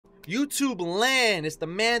YouTube land. It's the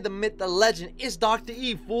man, the myth, the legend. It's Docta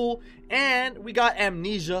E, fool. And we got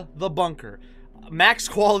Amnesia, the bunker. Max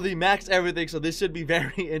quality, max everything, so this should be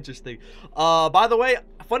very interesting. By the way,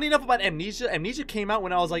 funny enough about Amnesia came out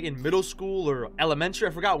when I was like in middle school or elementary,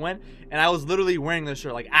 I forgot when, and I was literally wearing this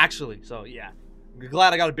shirt, like actually, so yeah.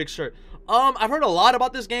 Glad I got a big shirt. I've heard a lot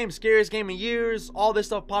about this game, scariest game in years, all this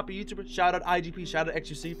stuff, popular YouTuber, shout out IGP, shout out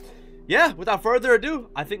XUC. Yeah, without further ado,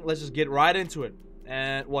 I think let's just get right into it.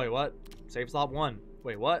 And wait, what? Save slot 1.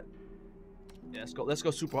 Wait, what? Yeah, let's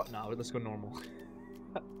go super, no, let's go normal.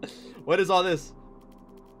 What is all this?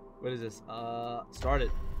 What is this? Start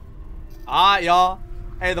it. Y'all.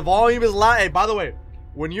 Hey, the volume is loud. Hey, by the way,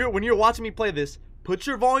 when you're watching me play this, put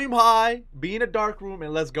your volume high, be in a dark room,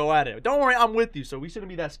 and let's go at it. Don't worry, I'm with you, so we shouldn't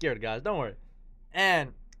be that scared, guys. Don't worry.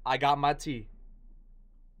 And I got my tea.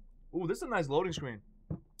 Ooh, this is a nice loading screen.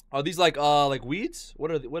 Are these like weeds?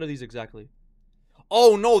 What are these exactly?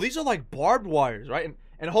 Oh no, these are like barbed wires, right?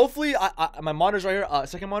 And hopefully, my monitor's right here.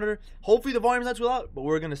 Second monitor. Hopefully the volume's not too loud, but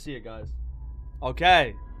we're gonna see it, guys.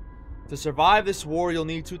 Okay. To survive this war, you'll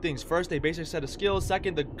need 2 things. First, a basic set of skills.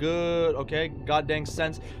 Second, the good, okay, goddamn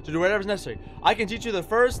sense to do whatever's necessary. I can teach you the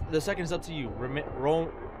first. The second is up to you.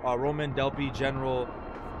 Roman Delphi General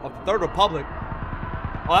of the Third Republic.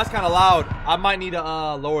 Oh, that's kind of loud. I might need to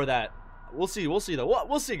lower that. We'll see. We'll see, though.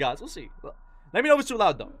 We'll see, guys. We'll see. Let me know if it's too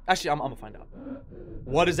loud, though. Actually, I'm gonna find out.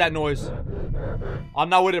 What is that noise? I'm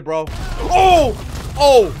not with it, bro. Oh!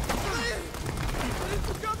 Oh!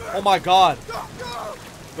 Oh, my God.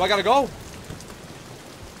 Do I gotta go?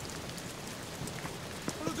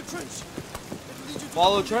 Follow the trench.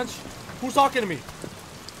 Follow the trench? Who's talking to me?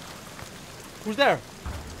 Who's there?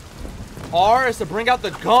 R is to bring out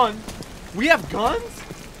the gun. We have guns?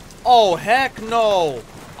 Oh, heck no.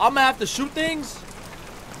 I'm gonna have to shoot things?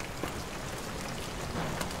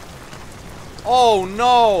 Oh,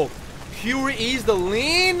 no. Pure E's the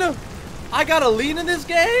lean? I gotta lean in this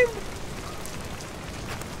game?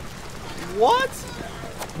 What?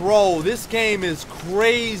 Bro, this game is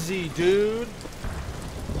crazy, dude.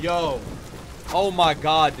 Yo. Oh my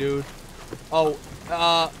God, dude. Oh,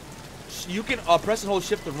 you can press and hold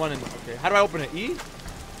shift to run in. Okay, how do I open it? E?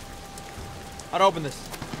 How do I open this?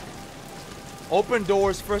 Open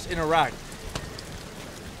doors, first interact.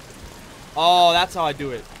 Oh, that's how I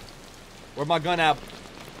do it. Where's my gun at?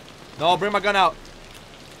 No, bring my gun out.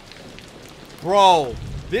 Bro,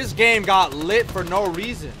 this game got lit for no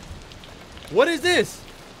reason. What is this?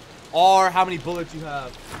 R, how many bullets you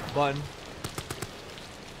have? Button.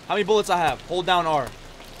 How many bullets I have? Hold down R.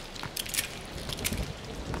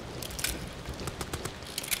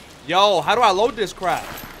 Yo, how do I load this crap?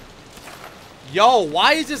 Yo,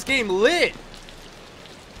 why is this game lit?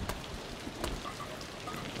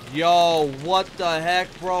 Yo, what the heck,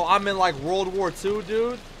 bro? I'm in like World War II,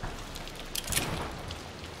 dude.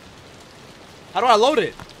 How do I load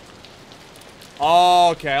it?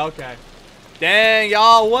 Oh, okay, okay. Dang,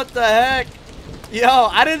 y'all, what the heck? Yo,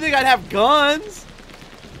 I didn't think I'd have guns.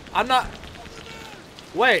 I'm not...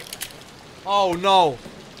 Wait. Oh, no.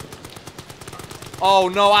 Oh,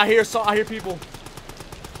 no, I hear people.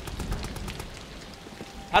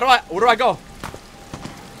 Where do I go?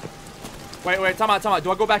 Wait, time out.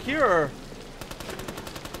 Do I go back here, or...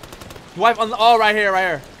 Do I have... Oh, right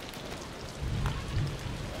here.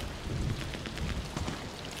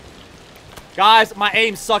 Guys, my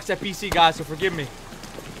aim sucks at PC, guys, so forgive me.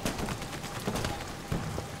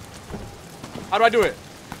 How do I do it?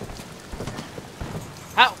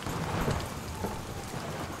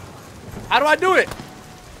 How do I do it?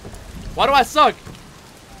 Why do I suck?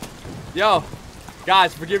 Yo,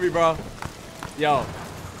 guys, forgive me, bro. Yo.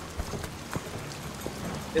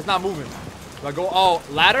 It's not moving. Do I go, oh,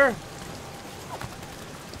 ladder?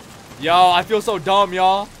 Yo, I feel so dumb,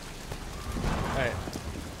 y'all. Hey.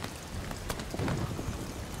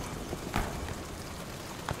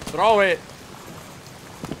 Throw it.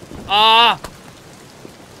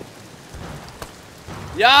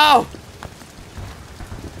 Yo.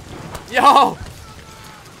 Yo.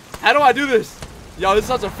 How do I do this? Yo, this is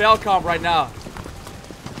such a fail comp right now.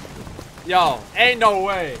 Yo, ain't no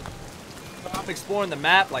way. I'm exploring the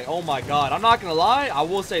map. Like, oh my God. I'm not gonna lie. I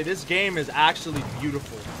will say this game is actually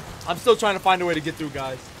beautiful. I'm still trying to find a way to get through,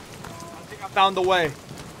 guys. I think I found the way.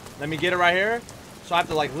 Let me get it right here. So I have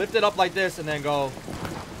to like lift it up like this and then go.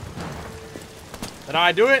 Did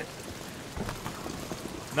I do it?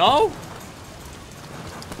 No?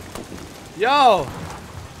 Yo.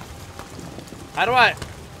 How do I?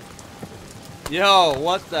 Yo,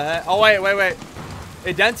 what the heck? Oh, wait.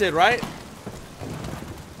 It dented, right?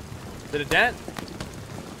 Did it dent?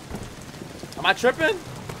 Am I tripping?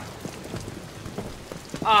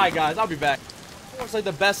 Alright, guys, I'll be back. Of course, like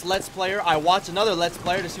the best Let's Player, I watch another Let's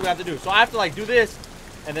Player to see what I have to do. So I have to like do this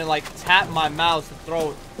and then like tap my mouse to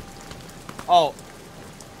throw it. Oh.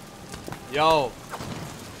 Yo.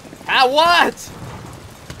 Ah, what?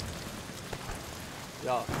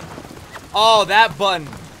 Yo. Oh, that button.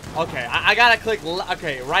 Okay, I gotta click.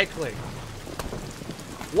 Okay, right click.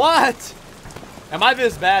 What? Am I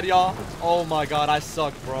this bad, y'all? Oh my god, I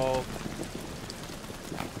suck, bro.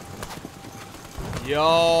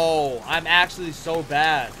 Yo, I'm actually so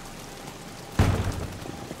bad.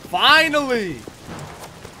 Finally.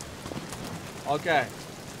 Okay.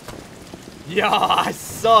 Yo, I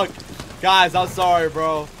suck. Guys, I'm sorry,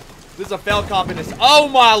 bro. This is a failed confidence. Oh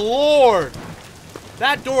my lord.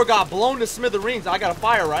 That door got blown to smithereens. I got a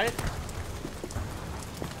fire, right?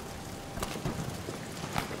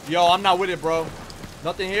 Yo, I'm not with it, bro.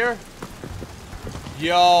 Nothing here?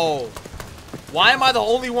 Yo. Why am I the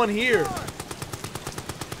only one here?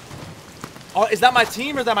 Oh, is that my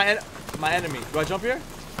team or is that my enemy? Do I jump here?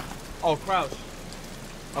 Oh, crouch.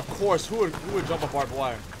 Of course. Who would jump a barbed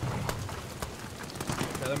wire?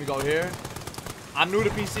 Okay, let me go here. I'm new to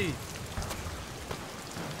PC.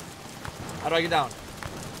 How do I get down?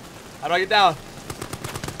 How do I get down?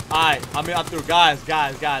 Alright, I'm through. Guys.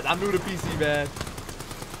 I'm new to PC, man.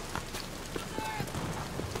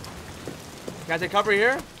 Can I take cover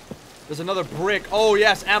here? There's another brick. Oh,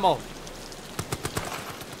 yes, ammo.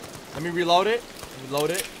 Let me reload it. Reload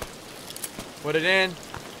it. Put it in.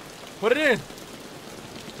 Put it in.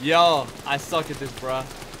 Yo, I suck at this, bruh.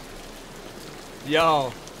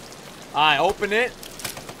 Yo. Alright, open it.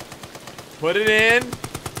 Put it in.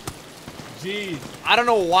 Jeez. I don't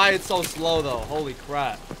know why it's so slow, though. Holy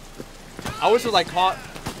crap. I wish it was, like, caught.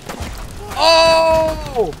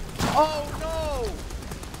 Oh! Oh, no!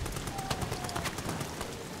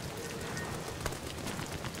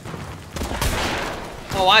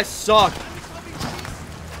 Oh, I suck.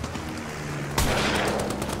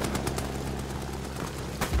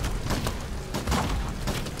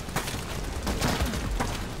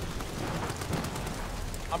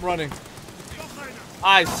 I'm running.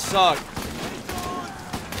 I suck.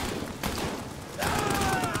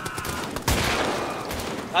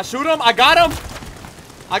 I shoot him. I got him.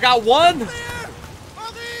 I got one.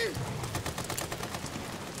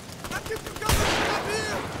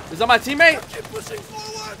 Is that my teammate?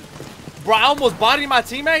 Bro, I almost bodied my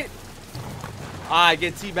teammate. Alright,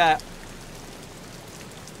 get T-back.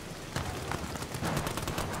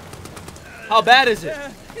 How bad is it?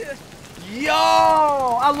 Yo!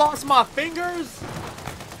 I lost my fingers.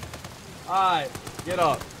 Alright, get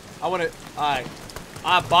up. I want to. Alright.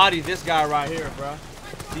 I bodied this guy right here, bro.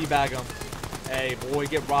 Teabag him. Hey, boy,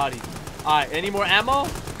 get bodied. Alright, any more ammo?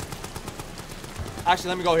 Actually,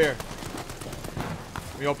 let me go here.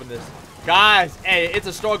 Let me open this. Guys, hey, it's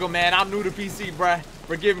a struggle, man. I'm new to PC, bruh.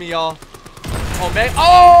 Forgive me, y'all. Oh, man.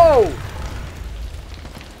 Oh!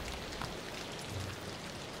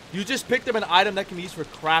 You just picked up an item that can be used for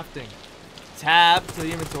crafting. Tab to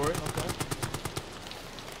the inventory.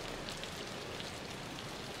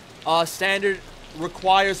 Okay. Standard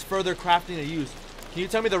requires further crafting to use. Can you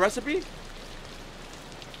tell me the recipe?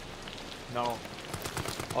 No.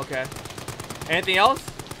 Okay. Anything else?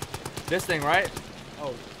 This thing, right?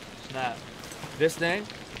 Oh, snap. This thing.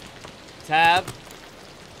 Tab.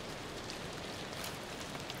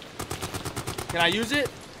 Can I use it?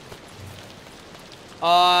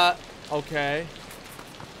 Okay.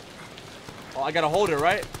 Oh, I gotta hold it,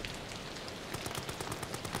 right?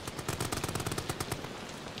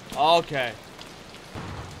 Okay.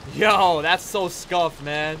 Yo, that's so scuffed,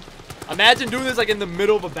 man. Imagine doing this like in the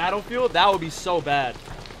middle of a battlefield. That would be so bad.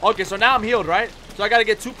 Okay, so now I'm healed, right? So I gotta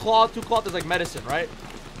get 2 cloth. 2 cloth is like medicine, right?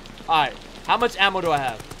 Alright. How much ammo do I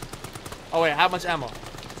have? Oh, wait. How much ammo?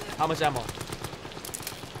 How much ammo?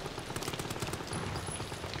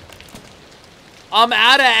 I'm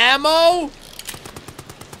out of ammo?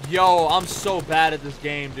 Yo, I'm so bad at this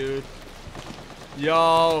game, dude.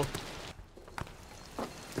 Yo.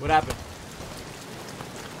 What happened?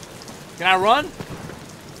 Can I run?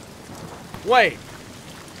 Wait.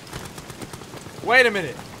 Wait a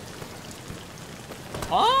minute.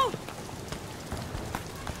 Huh?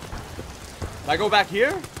 Did I go back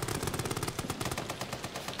here?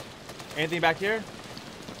 Anything back here?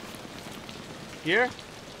 Here?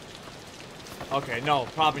 Okay, no,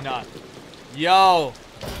 probably not. Yo,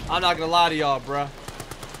 I'm not gonna lie to y'all, bruh.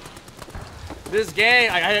 This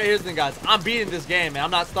game, here's the thing, guys. I'm beating this game, man.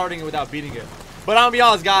 I'm not starting it without beating it. But I'm gonna be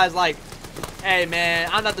honest, guys, like, hey, man,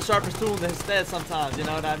 I'm not the sharpest tool in the head sometimes, you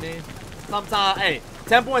know what I mean? Sometimes, hey,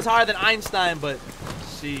 10 points higher than Einstein, but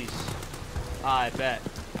sheesh. I bet.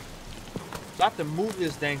 I have to move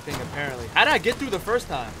this dang thing, apparently. How did I get through the first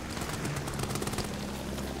time?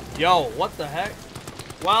 Yo, what the heck?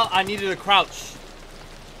 Well, I needed to crouch.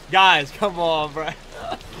 Guys, come on, bro.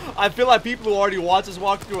 I feel like people who already watch this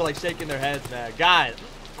walkthrough are like shaking their heads, man. Guys,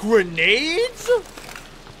 grenades?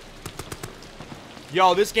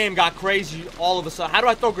 Yo, this game got crazy all of a sudden. How do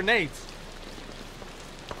I throw grenades?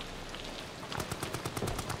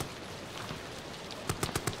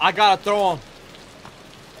 I gotta throw them.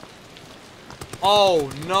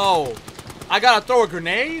 Oh, no. I gotta throw a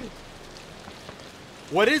grenade?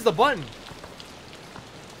 What is the button?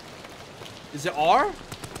 Is it R?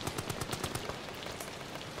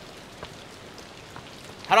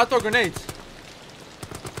 How do I throw grenades?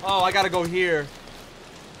 Oh, I gotta go here.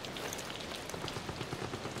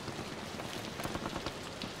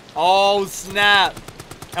 Oh, snap.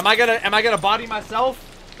 Am I gonna body myself?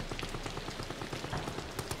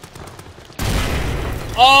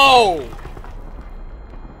 Oh!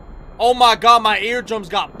 Oh my god, my eardrums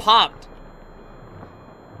got popped.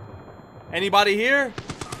 Anybody here?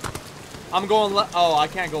 I'm going left. Oh, I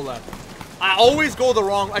can't go left. I always go the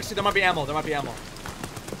wrong. Actually, there might be ammo. There might be ammo.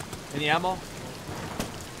 Any ammo?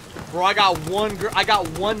 Bro, I got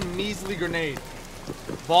one measly grenade.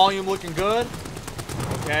 Volume looking good.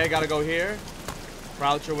 Okay, gotta go here.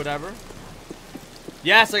 Crouch or whatever.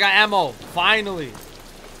 Yes, I got ammo. Finally.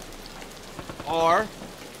 Or.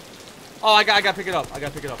 Oh, I gotta pick it up. I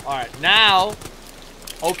gotta pick it up. Alright, now.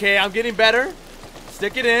 Okay, I'm getting better.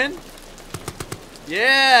 Stick it in.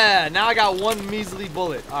 Yeah, now I got one measly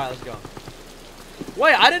bullet. Alright, let's go.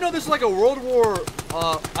 Wait, I didn't know this was like a World War.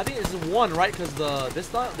 I think this is one, right? Because this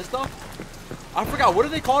stuff. I forgot. What are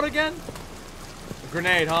they called again? A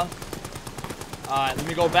grenade, huh? Alright, let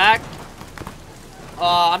me go back.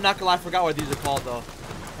 I'm not gonna lie, I forgot what these are called though.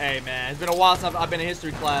 Hey man, it's been a while since I've been in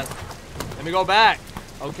history class. Let me go back.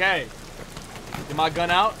 Okay. Get my gun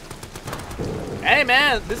out. Hey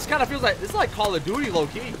man, this kind of feels like, this is like Call of Duty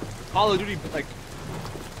low-key. Call of Duty, like,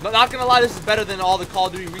 not gonna lie, this is better than all the Call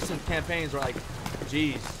of Duty recent campaigns where like,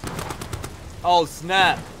 jeez. Oh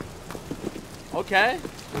snap. Okay.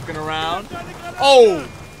 Looking around. Oh!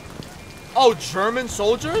 Oh, German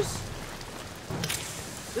soldiers?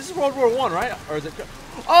 This is World War I, right? Or is it?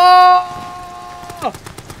 Oh!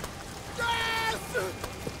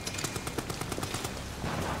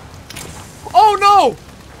 Oh no!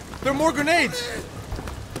 There are more grenades.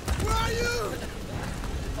 Where are you?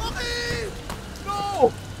 Okay.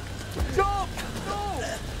 No! Jump! No!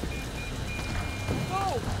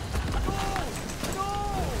 No! No! No!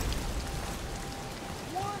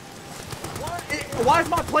 Why is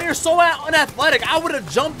my player so unathletic? I would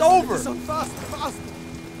have jumped over. So fast, fast.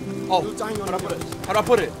 Oh, You're dying on how do I your put it? own. How do I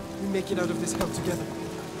put it? We make it out of this hell together.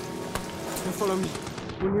 You follow me.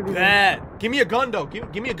 We're nearly there. Bad. Give me a gun though.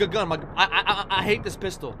 Give me a good gun. I hate this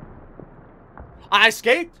pistol. I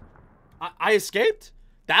escaped. I escaped.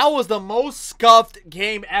 That was the most scuffed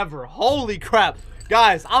game ever. Holy crap,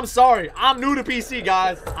 guys! I'm sorry. I'm new to PC,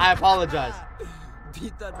 guys. I apologize.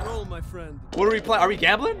 Beat that roll, my friend. What are we playing? Are we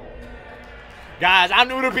gambling? Guys, I'm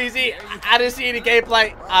new to PC. I didn't see any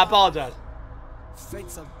gameplay. I apologize.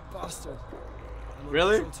 Fate's a bastard. I'm on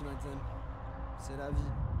Really? patrol tonight, then. C'est la vie.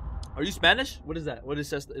 Are you Spanish? What is that? What is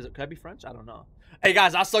this? Is it? Could I be French? I don't know. Hey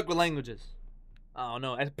guys, I suck with languages. I don't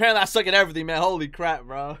know. Apparently, I suck at everything, man. Holy crap,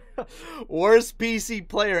 bro. Worst PC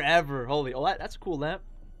player ever. Holy. Oh, that's a cool lamp.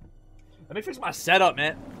 Let me fix my setup,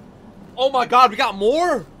 man. Oh my God, we got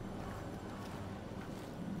more.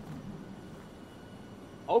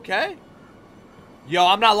 Okay. Yo,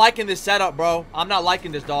 I'm not liking this setup, bro. I'm not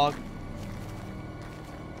liking this, dog.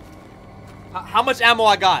 How much ammo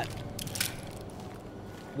I got?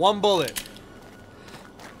 One bullet.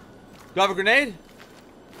 Do I have a grenade?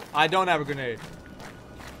 I don't have a grenade.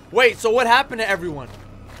 Wait, so what happened to everyone?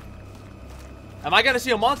 Am I gonna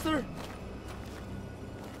see a monster?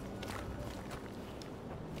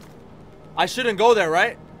 I shouldn't go there,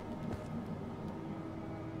 right?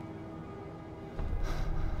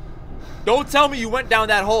 Don't tell me you went down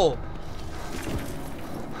that hole.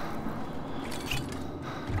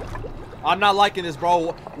 I'm not liking this,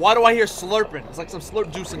 bro. Why do I hear slurping? It's like some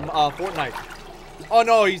slurp juice in Fortnite. Oh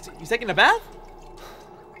no, he's taking a bath?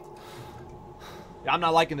 Yeah, I'm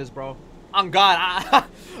not liking this, bro. I'm God.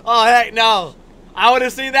 Oh heck no. I would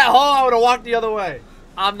have seen that hole, I would have walked the other way.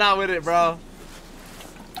 I'm not with it, bro.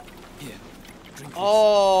 Here, drink this.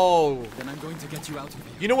 Oh. Then I'm going to get you out of here.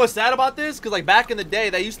 You know what's sad about this? Because like back in the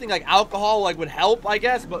day, they used to think like alcohol like would help, I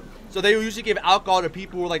guess. But so they would usually give alcohol to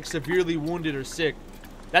people who were like severely wounded or sick.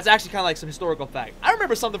 That's actually kind of like some historical fact. I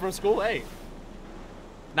remember something from school. Hey.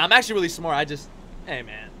 Now I'm actually really smart. Hey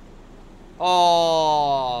man.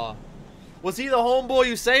 Oh. Was he the homeboy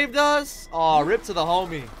you saved us? Oh, rip to the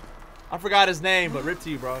homie. I forgot his name, but rip to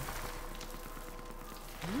you, bro.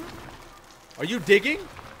 Are you digging?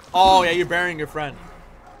 Oh, yeah, you're burying your friend.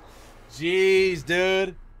 Jeez,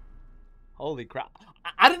 dude. Holy crap.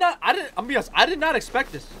 I'm gonna be honest, I did not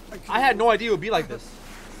expect this. I had no idea it would be like this.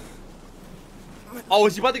 Oh,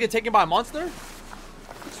 is he about to get taken by a monster?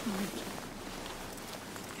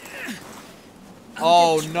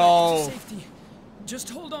 Oh, no. Just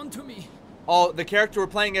hold on to me. Oh, the character we're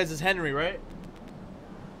playing as is Henry, right?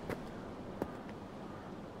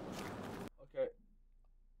 Okay.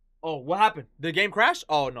 Oh, what happened? Did the game crash?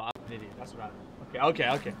 Oh, no, I'm an idiot. That's what happened.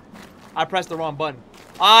 Okay. I pressed the wrong button.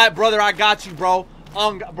 All right, brother, I got you, bro.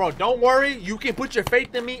 Bro, don't worry. You can put your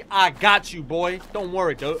faith in me. I got you, boy. Don't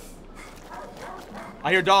worry, dude.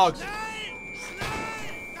 I hear dogs.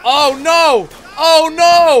 Oh, no. Oh,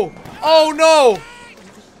 no. Oh, no.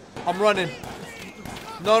 I'm running.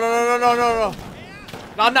 No. No,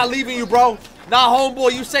 I'm not leaving you, bro. Nah,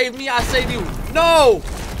 homeboy, you saved me, I saved you. No.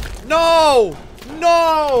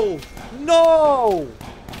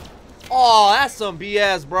 Oh, that's some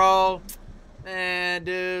BS, bro. Man,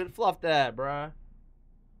 dude, fluff that, bro.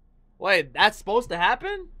 Wait, that's supposed to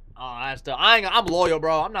happen? Oh, that's tough. I'm loyal,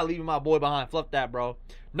 bro. I'm not leaving my boy behind. Fluff that, bro.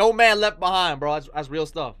 No man left behind, bro. That's real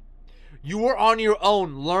stuff. You were on your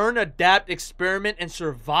own. Learn, adapt, experiment, and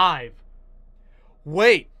survive.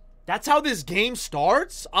 Wait, that's how this game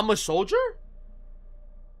starts? I'm a soldier?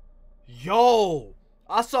 Yo,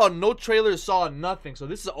 I saw no trailers, saw nothing. So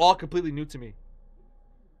this is all completely new to me.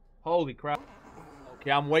 Holy crap.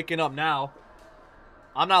 Okay, I'm waking up now.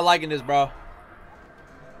 I'm not liking this, bro.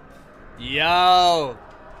 Yo,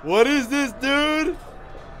 what is this, dude?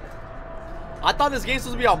 I thought this game's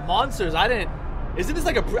supposed to be about monsters. Isn't this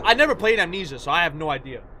like I never played Amnesia, so I have no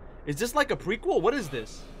idea. Is this like a prequel? What is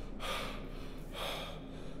this?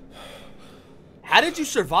 How did you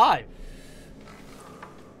survive?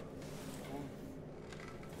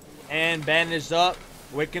 And bandaged up,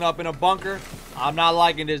 waking up in a bunker. I'm not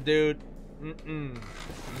liking this, dude.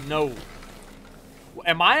 No.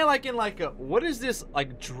 Am I like in like a, what is this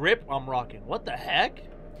like drip I'm rocking? What the heck?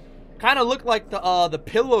 Kind of look like the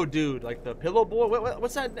pillow dude, like the pillow boy.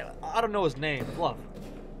 What's that? I don't know his name. Fluff.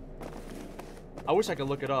 I wish I could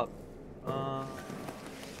look it up. Do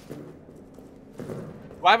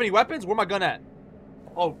I have any weapons? Where my gun at?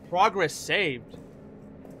 Oh, progress saved.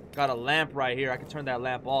 Got a lamp right here. I can turn that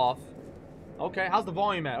lamp off. Okay, how's the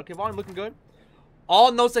volume at? Okay, volume looking good.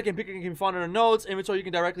 All notes I can pick can be found under notes. Inventory, you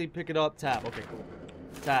can directly pick it up. Tab. Okay, cool.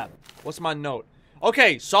 Tab. What's my note?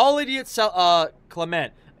 Okay, solid idiot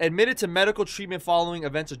Clement. Admitted to medical treatment following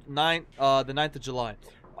events of the 9th of July.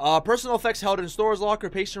 Personal effects held in storage locker.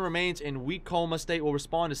 Patient remains in weak coma state. Will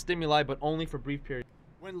respond to stimuli, but only for brief periods.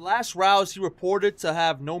 When last roused, he reported to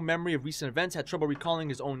have no memory of recent events, had trouble recalling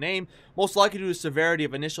his own name, most likely due to severity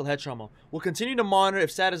of initial head trauma. We'll continue to monitor.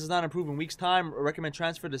 If status does not improve in weeks' time, recommend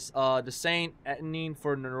transfer to Saint Etienne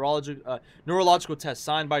for neurological test.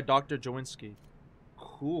 Signed by Dr. Jawinski.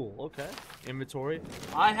 Cool. Okay. Inventory.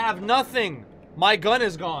 I have nothing. My gun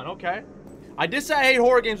is gone. Okay. I did say I hate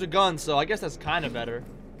horror games with guns, so I guess that's kind of better.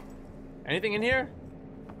 Anything in here?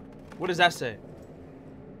 What does that say?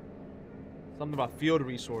 Something about field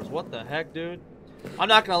resource. What the heck, dude? I'm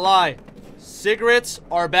not gonna lie. Cigarettes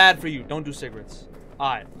are bad for you. Don't do cigarettes.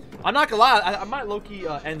 Alright. I'm not gonna lie. I might low-key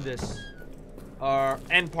end this.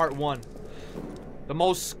 End part 1. The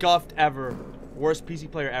most scuffed ever. Worst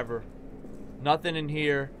PC player ever. Nothing in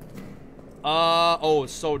here. Oh,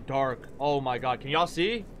 it's so dark. Oh my god. Can y'all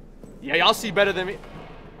see? Yeah, y'all see better than me.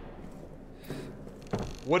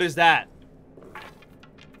 What is that?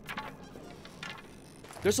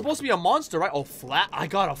 There's supposed to be a monster, right? Oh, I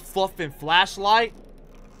got a fluffing flashlight.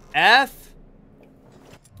 F.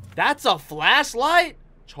 That's a flashlight?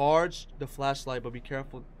 Charge the flashlight, but be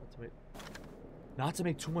careful not to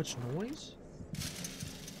make too much noise.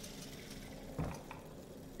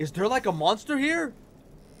 Is there like a monster here?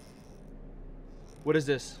 What is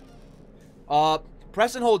this?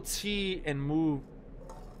 Press and hold T and move.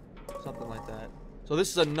 Something like that. So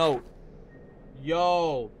this is a note.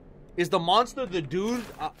 Yo. Is the monster the dude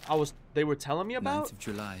they were telling me about? 9th of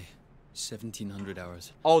July, 1700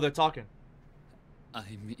 hours. Oh, they're talking.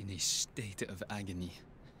 I'm in a state of agony.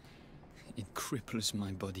 It cripples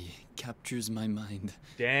my body, captures my mind.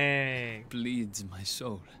 Dang. Bleeds my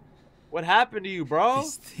soul. What happened to you, bro?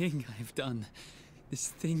 This thing I've done.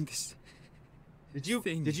 Did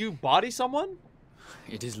you body someone?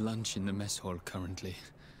 It is lunch in the mess hall currently.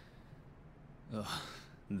 Ugh,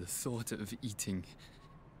 the thought of eating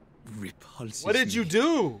repulses What did me. you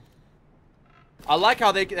do? I like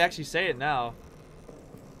how they can actually say it now.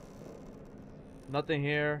 Nothing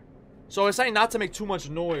here. So it's saying not to make too much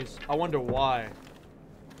noise. I wonder why.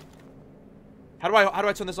 How do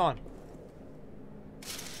I turn this on?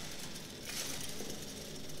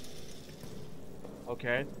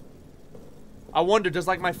 Okay. I wonder, does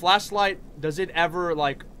like my flashlight, does it ever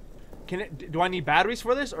like, do I need batteries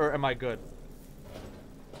for this or am I good?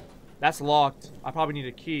 That's locked. I probably need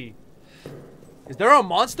a key. Is there a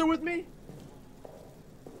monster with me?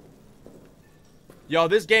 Yo,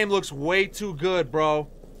 this game looks way too good, bro.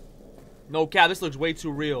 No cap, this looks way too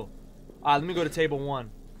real. Alright, let me go to table 1.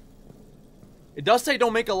 It does say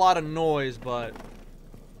don't make a lot of noise, but...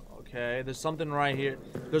 Okay, there's something right here.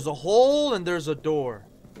 There's a hole and there's a door.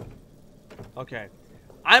 Okay.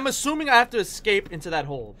 I'm assuming I have to escape into that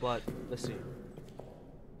hole, but let's see.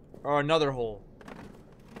 Or another hole.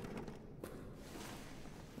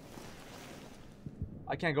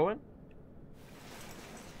 I can't go in?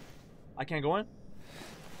 I can't go in?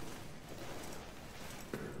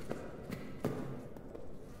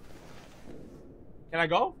 Can I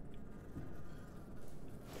go?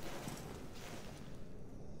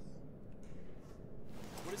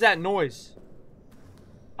 What is that noise?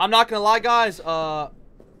 I'm not gonna lie, guys.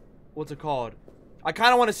 What's it called? I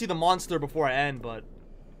kind of want to see the monster before I end, but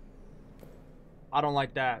I don't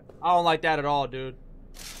like that. I don't like that at all, dude.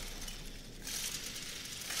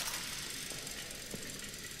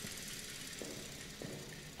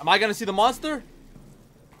 Am I gonna see the monster?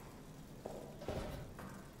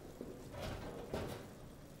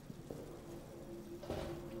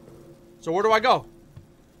 So where do I go?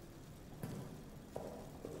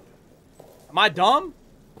 Am I dumb?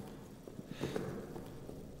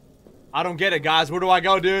 I don't get it, guys. Where do I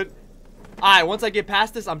go, dude? Alright, once I get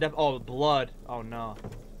past this, I'm oh, blood. Oh, no.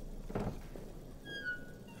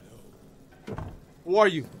 Who are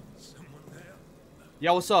you? Someone there?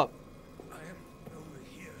 Yeah, what's up? I am over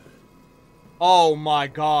here. Oh, my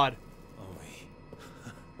God. Oh,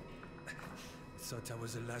 thought I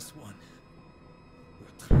was the last one.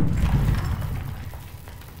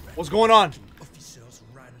 What's going on? Officers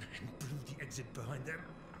ran and blew the exit behind them.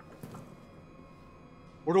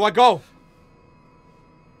 Where do I go?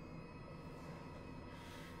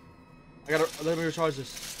 I gotta let me recharge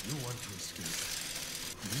this. You want to escape?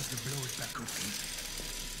 Use to blow it back open.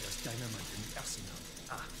 There's dynamite in the arsenal.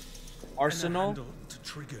 Arsenal? And a handle to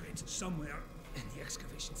trigger it somewhere in the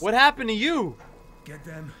excavation. What happened to you? Get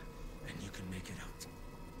them, and you can make it out.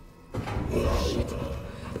 Shit!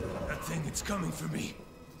 That thing, it's coming for me.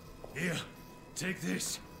 Here, take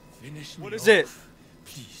this. Finish me. What is off. it?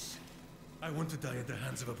 Please. I want to die at the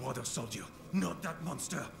hands of a brother soldier, not that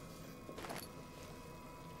monster.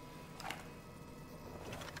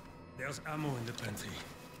 There's ammo in the pantry.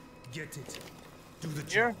 Get it. Do the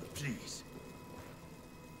Here? job, please.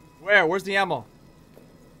 Where? Where's the ammo?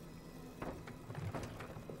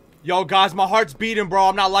 Yo, guys, my heart's beating, bro.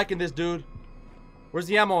 I'm not liking this, dude. Where's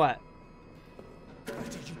the ammo at? What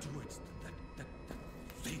did you do it? That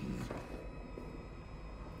thing.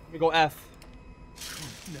 Let me go F.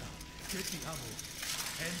 Now, get the ammo.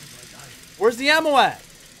 End my life. Where's the ammo at?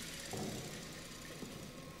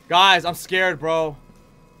 Guys, I'm scared, bro.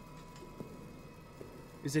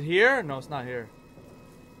 Is it here? No, it's not here.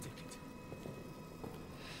 Take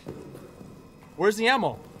it. Where's the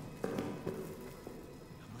ammo?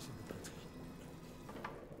 Ammo's in the pantry.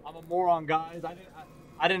 I'm a moron, guys.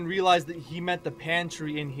 I didn't realize that he meant the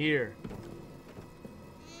pantry in here.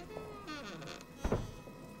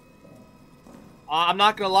 I'm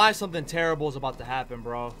not gonna lie, something terrible is about to happen,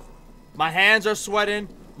 bro. My hands are sweating.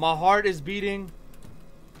 My heart is beating.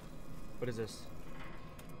 What is this?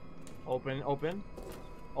 Open, open.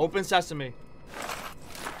 Open sesame.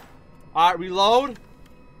 Alright, reload.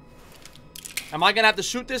 Am I gonna have to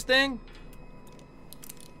shoot this thing?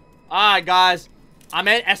 Alright, guys.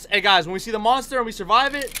 Hey, guys, when we see the monster and we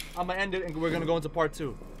survive it, I'm gonna end it and we're gonna go into part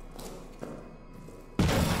 2.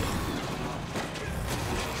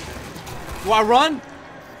 Do I run?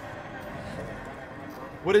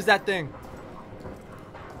 What is that thing?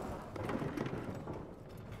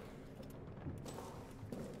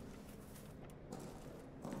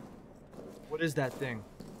 What is that thing?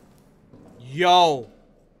 Yo.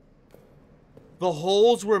 The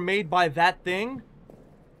holes were made by that thing?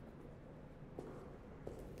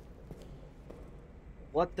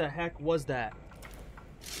 What the heck was that?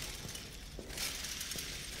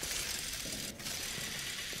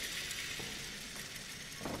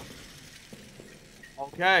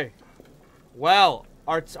 Okay. Well,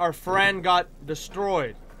 our friend got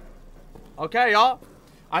destroyed. Okay, y'all.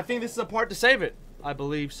 I think this is a part to save it. I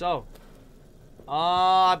believe so.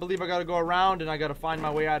 I believe I gotta go around and I gotta find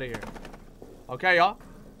my way out of here. Okay, y'all.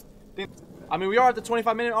 I mean, we are at the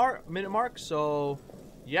 25-minute mark, so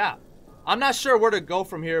yeah. I'm not sure where to go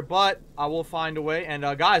from here, but I will find a way. And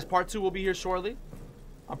guys, part 2 will be here shortly.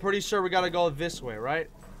 I'm pretty sure we gotta go this way, right?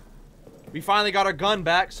 We finally got our gun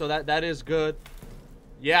back, so that is good.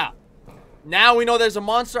 Yeah. Now we know there's a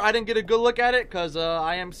monster. I didn't get a good look at it because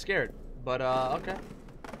I am scared. But okay.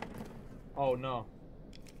 Oh no.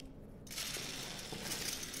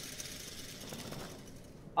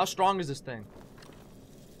 How strong is this thing?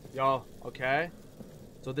 Yo, okay.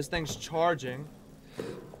 So this thing's charging.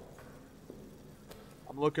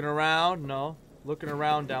 I'm looking around. No. Looking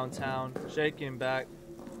around downtown. Shaking back.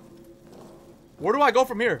 Where do I go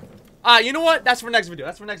from here? Alright, you know what? That's for next video.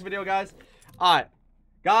 That's for next video, guys. Alright.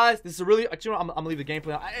 Guys, this is a really... Actually, I'm gonna leave the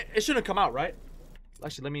gameplay. It shouldn't come out, right?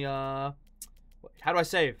 Actually, let me, how do I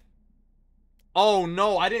save? Oh,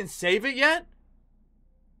 no. I didn't save it yet?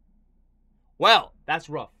 Well, that's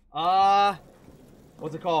rough.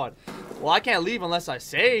 What's it called? Well, I can't leave unless I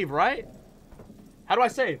save, right? How do I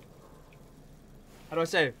save? How do I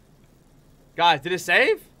save? Guys, did it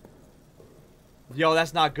save? Yo,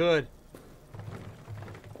 that's not good.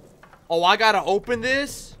 Oh, I gotta open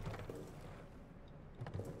this?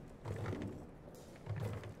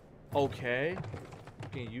 Okay.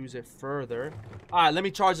 You can use it further. Alright, let me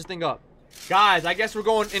charge this thing up. Guys, I guess we're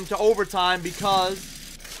going into overtime because...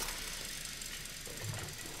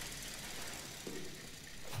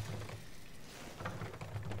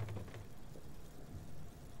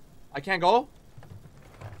 I can't go?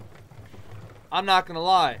 I'm not gonna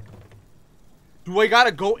lie. Do I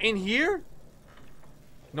gotta go in here?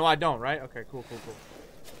 No, I don't, right? Okay, cool.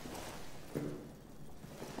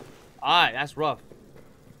 Alright, that's rough.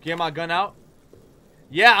 Get my gun out.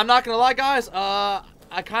 Yeah, I'm not gonna lie, guys. I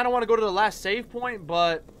kind of want to go to the last save point,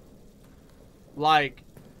 but... Like,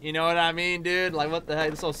 you know what I mean, dude? Like, what the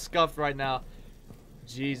heck? It's so scuffed right now.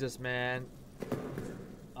 Jesus, man.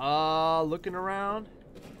 Looking around.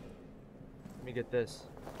 Let me get this.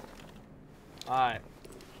 Alright.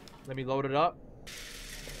 Let me load it up.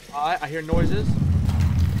 Alright, I hear noises.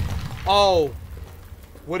 Oh!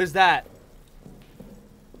 What is that?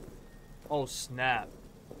 Oh, snap.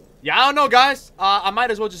 Yeah, I don't know, guys. I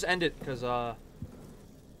might as well just end it, because,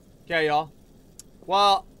 okay, y'all.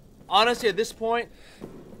 Well, honestly, at this point,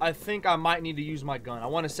 I think I might need to use my gun. I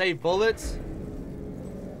want to save bullets.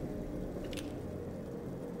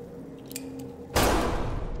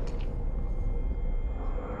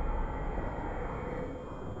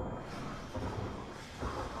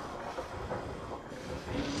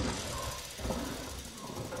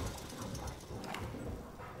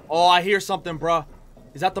 Oh, I hear something, bruh.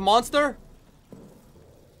 Is that the monster?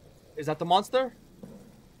 Is that the monster?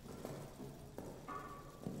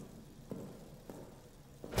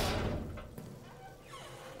 I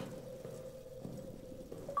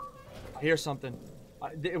hear something.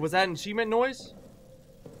 Was that an achievement noise?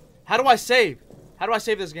 How do I save? How do I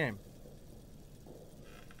save this game?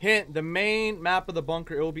 Hint, the main map of the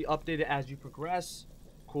bunker, it will be updated as you progress.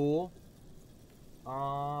 Cool.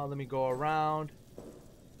 Let me go around.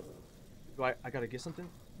 Do I gotta get something?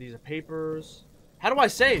 These are papers. How do I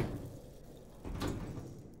save?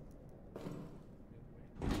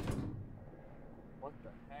 What the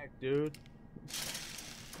heck, dude?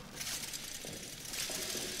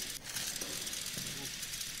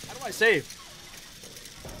 How do I save?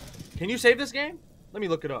 Can you save this game? Let me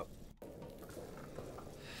look it up.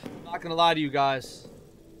 I'm not gonna lie to you guys.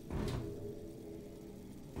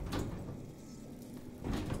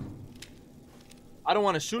 I don't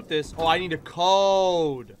want to shoot this. Oh, I need a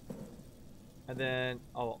code. And then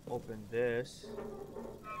I'll open this.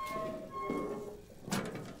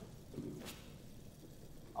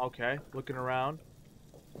 Okay, looking around.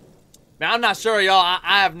 Man, I'm not sure, y'all.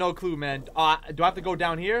 I have no clue, man. Do I have to go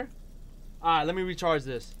down here? Alright, let me recharge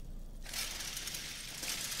this.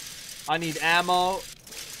 I need ammo.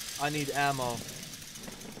 I need ammo.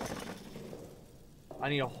 I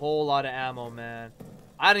need a whole lot of ammo, man.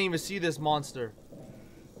 I didn't even see this monster.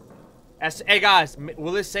 Hey guys,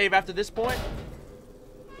 will it save after this point?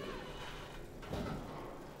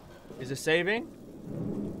 Is it saving?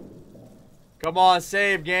 Come on,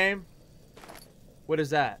 save game. What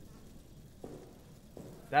is that? Is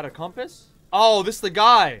that a compass? Oh, this is the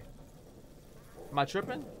guy. Am I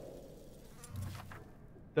tripping?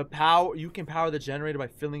 The power, you can power the generator by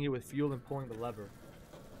filling it with fuel and pulling the lever.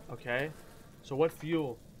 Okay. So what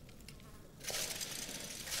fuel?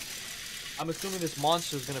 I'm assuming this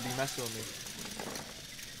monster is gonna be messing with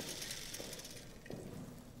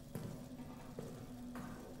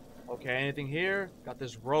me. Okay, anything here? Got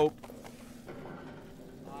this rope.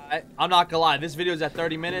 I'm not gonna lie, this video is at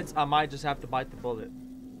 30 minutes. I might just have to bite the bullet.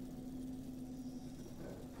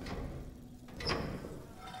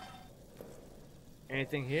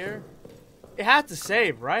 Anything here? It had to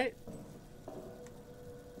save, right?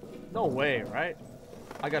 No way, right?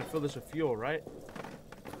 I gotta fill this with fuel, right?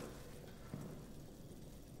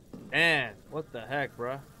 Man, what the heck,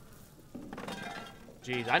 bruh?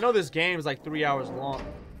 Jeez, I know this game is like 3 hours long.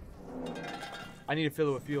 I need to fill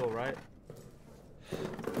it with fuel, right?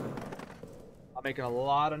 I'm making a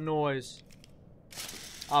lot of noise.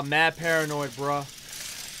 I'm mad paranoid,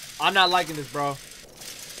 bruh. I'm not liking this, bro.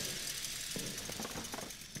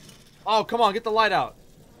 Oh, come on, get the light out.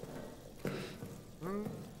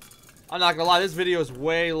 I'm not gonna lie, this video is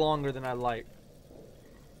way longer than I like.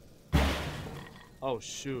 Oh,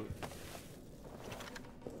 shoot.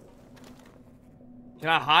 Can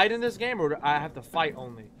I hide in this game, or do I have to fight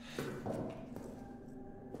only?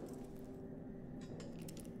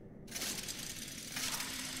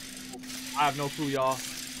 I have no clue, y'all.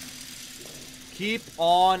 Keep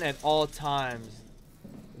on at all times.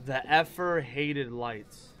 The effer hated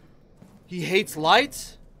lights. He hates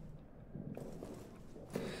lights?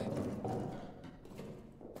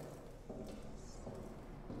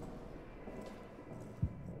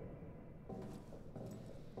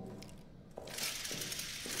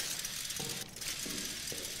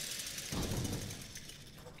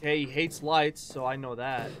 Okay, he hates lights, so I know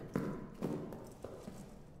that.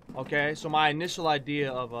 Okay, so my initial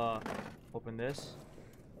idea of, open this.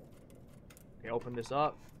 Okay, open this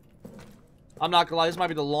up. I'm not gonna lie, this might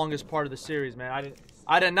be the longest part of the series, man.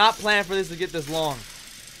 I did not plan for this to get this long.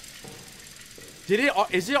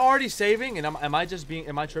 Is it already saving? And am I just being,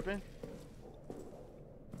 am I tripping?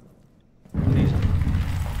 Please.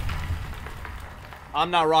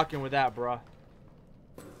 I'm not rocking with that, bruh.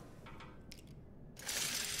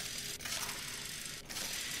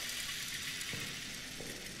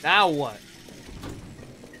 Now what?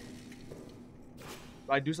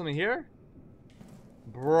 Do I do something here?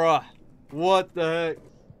 Bruh. What the heck?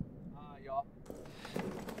 Y'all.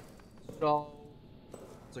 So,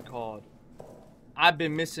 what's it called? I've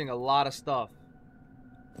been missing a lot of stuff.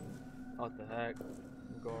 What the heck?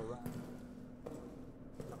 Go around.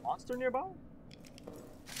 Is there a monster nearby?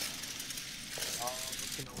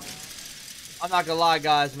 I'm not gonna lie,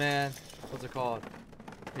 guys, man. What's it called?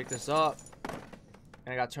 Pick this up.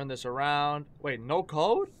 And I gotta turn this around. Wait, no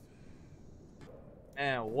code?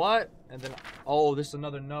 And what? And then, oh, this is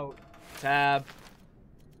another note. Tab.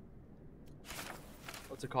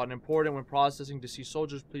 What's it called? Important when processing to see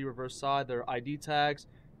soldiers, please reverse side. Their ID tags.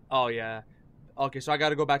 Oh, yeah. Okay, so I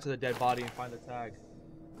gotta go back to the dead body and find the tag.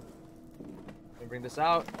 Let me bring this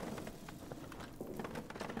out.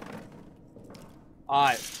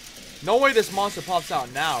 Alright. No way this monster pops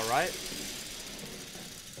out now, right?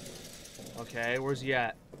 Okay, where's he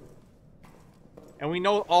at? And we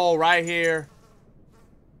know, oh, right here.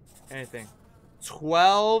 Anything.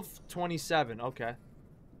 1227. Okay.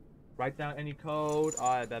 Write down any code.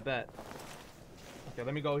 Alright, bet. Okay,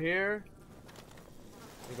 let me go here.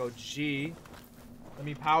 Let me go G. Let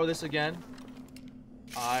me power this again.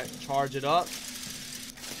 Alright, charge it up.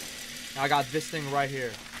 Now I got this thing right here.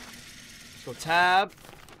 Let's go tab.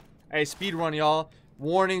 Hey, speed run, y'all.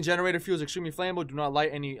 Warning, generator fuel is extremely flammable. Do not light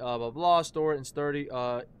any blah blah. Store it in sturdy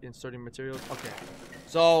materials. Okay.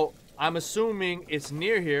 So I'm assuming it's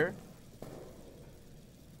near here.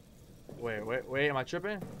 Wait, am I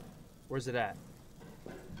tripping? Where's it at?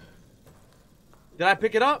 Did I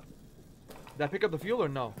pick it up? Did I pick up the fuel or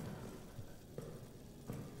no?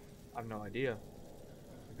 I have no idea.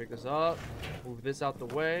 Pick this up. Move this out the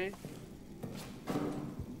way.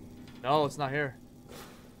 No, it's not here.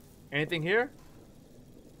 Anything here?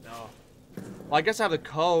 No. Well, I guess I have the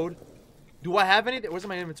code. Do I have anything? Where's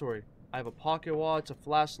my inventory? I have a pocket watch, a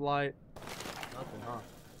flashlight. Nothing, huh?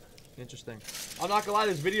 Interesting. I'm not gonna lie,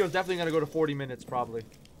 this video is definitely gonna go to 40 minutes, probably.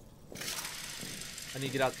 I need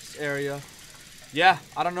to get out this area. Yeah,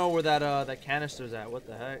 I don't know where that canister's at. What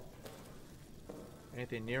the heck?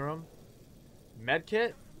 Anything near him?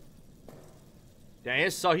 Medkit? Dang,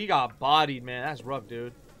 he got bodied, man. That's rough,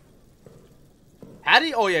 dude. Had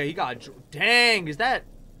he? Oh, yeah, he got... Dang, is that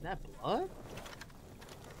blood?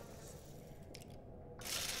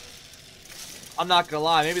 I'm not gonna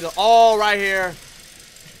lie. Maybe the... Oh, right here.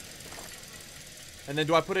 And then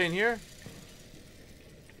do I put it in here?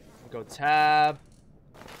 Go tab.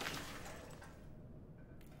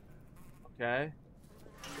 Okay.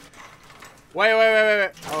 Wait.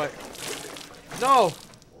 Oh, wait. No.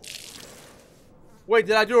 Wait,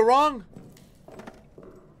 did I do it wrong?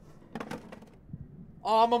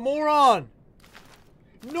 Oh, I'm a moron.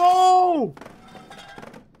 No!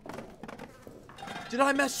 Did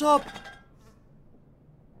I mess up?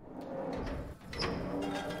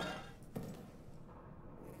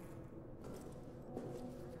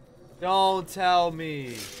 Don't tell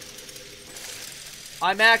me.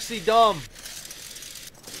 I'm actually dumb.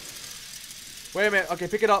 Wait a minute. Okay,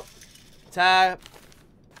 pick it up. Tap.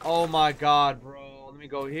 Oh my god, bro. Let me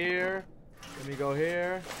go here. Let me go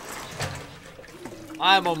here.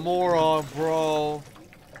 I'm a moron, bro.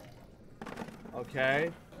 Okay.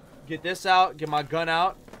 Get this out. Get my gun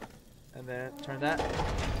out. And then turn that.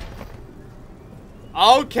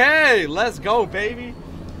 Okay. Let's go, baby.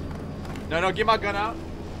 No, get my gun out.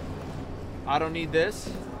 I don't need this.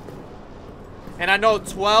 And I know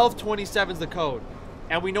 1227 is the code.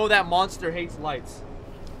 And we know that monster hates lights.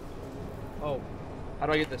 Oh. How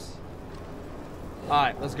do I get this?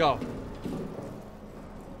 Alright, let's go.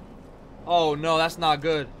 Oh, no, that's not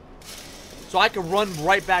good. So I can run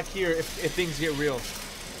right back here if things get real.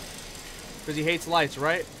 Because he hates lights,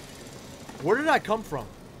 right? Where did I come from?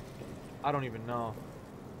 I don't even know.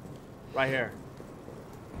 Right here.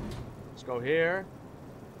 Let's go here.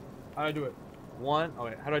 How do I do it? One. Oh,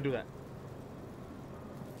 wait. How do I do that?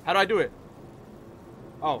 How do I do it?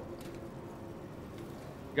 Oh.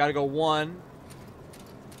 Gotta go 1,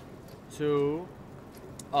 2. 2.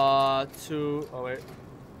 Oh, wait.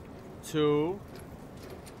 2.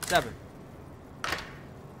 7.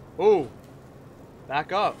 Ooh.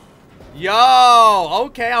 Back up. Yo!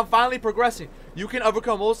 Okay, I'm finally progressing. You can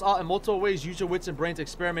overcome most in multiple ways. Use your wits and brains to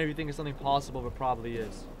experiment if you think it's something possible, but probably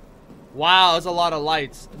is. Wow, there's a lot of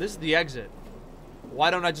lights. This is the exit.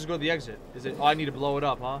 Why don't I just go to the exit? Is it? Oh, I need to blow it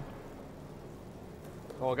up, huh?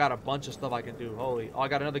 Oh, I got a bunch of stuff I can do. Holy. Oh, I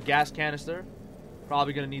got another gas canister.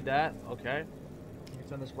 Probably gonna need that. Okay. Let me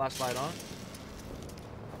turn this flashlight on.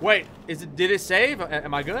 Wait, is it? Did it save?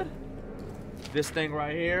 Am I good? This thing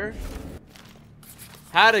right here.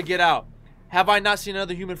 How to get out? Have I not seen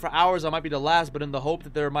another human for hours? I might be the last, but in the hope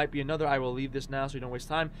that there might be another, I will leave this now so you don't waste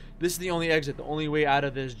time. This is the only exit, the only way out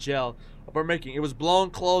of this jail. We're making. It was blown,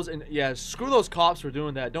 closed, and yeah, screw those cops for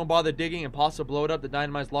doing that. Don't bother digging. Impossible, blow it up. The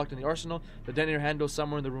dynamite is locked in the arsenal. The detonator handle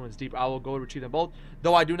somewhere in the ruins deep. I will go retrieve them both.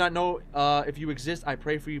 Though I do not know if you exist, I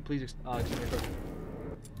pray for you. Please.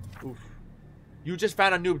 Oof. You just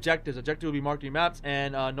found a new objectives. Objective will be marked in your maps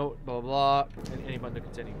and no blah blah blah. Any button to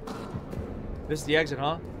continue. This is the exit,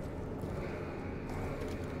 huh?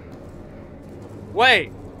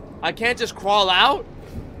 Wait, I can't just crawl out?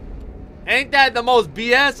 Ain't that the most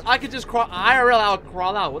BS? I could just crawl. IRL, I'll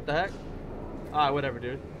crawl out. What the heck? Alright, whatever,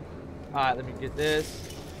 dude. Alright, let me get this.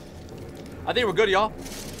 I think we're good, y'all.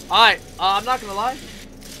 Alright, I'm not gonna lie.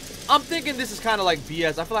 I'm thinking this is kind of like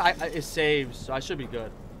BS. I feel like it saves, so I should be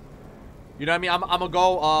good. You know what I mean? I'm gonna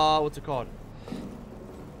go, what's it called?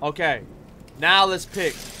 Okay. Now let's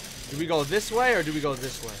pick. Do we go this way or do we go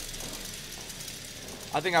this way?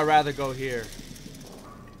 I think I'd rather go here.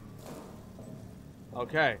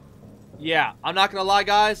 Okay. Yeah, I'm not gonna lie,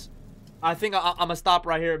 guys. I think I'm gonna stop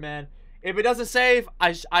right here, man. If it doesn't save,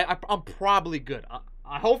 I'm probably good.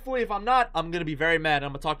 Hopefully, if I'm not, I'm gonna be very mad.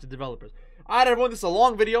 I'm gonna talk to developers. Alright, everyone, this is a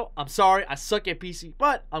long video. I'm sorry, I suck at PC,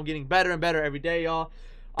 but I'm getting better and better every day, y'all.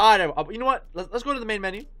 Alright, you know what? Let's go to the main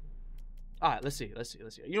menu. Alright, let's see.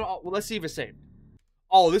 You know, let's see if it's saved.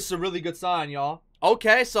 Oh, this is a really good sign, y'all.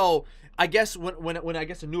 Okay, so I guess when I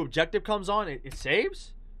guess a new objective comes on, it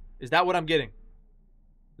saves? Is that what I'm getting?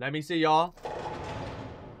 Let me see, y'all.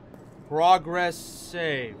 Progress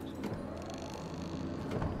saved.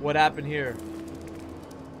 What happened here?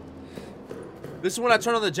 This is when I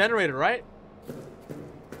turn on the generator, right?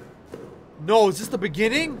 No, is this the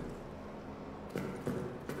beginning?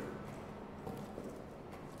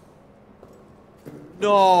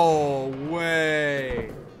 No way.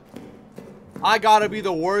 I gotta be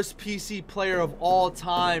the worst PC player of all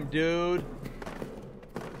time, dude.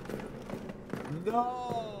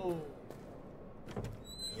 No.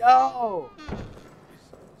 Yo.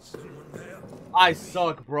 I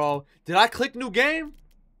suck, bro. Did I click new game?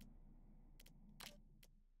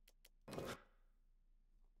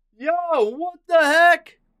 Yo, what the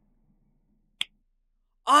heck?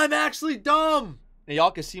 I'm actually dumb. And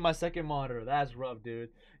y'all can see my second monitor. That's rough, dude.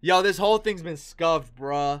 Yo, this whole thing's been scuffed,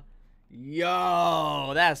 bruh.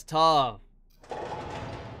 Yo, that's tough.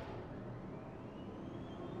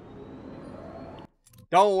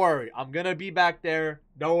 Don't worry. I'm gonna be back there.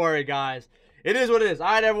 Don't worry, guys. It is what it is.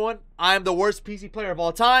 Alright, everyone. I am the worst PC player of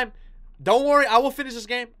all time. Don't worry. I will finish this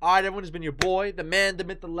game. Alright, everyone. It's been your boy, the man, the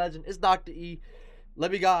myth, the legend. It's Docta E.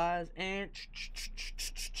 Love you guys. And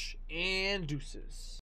deuces.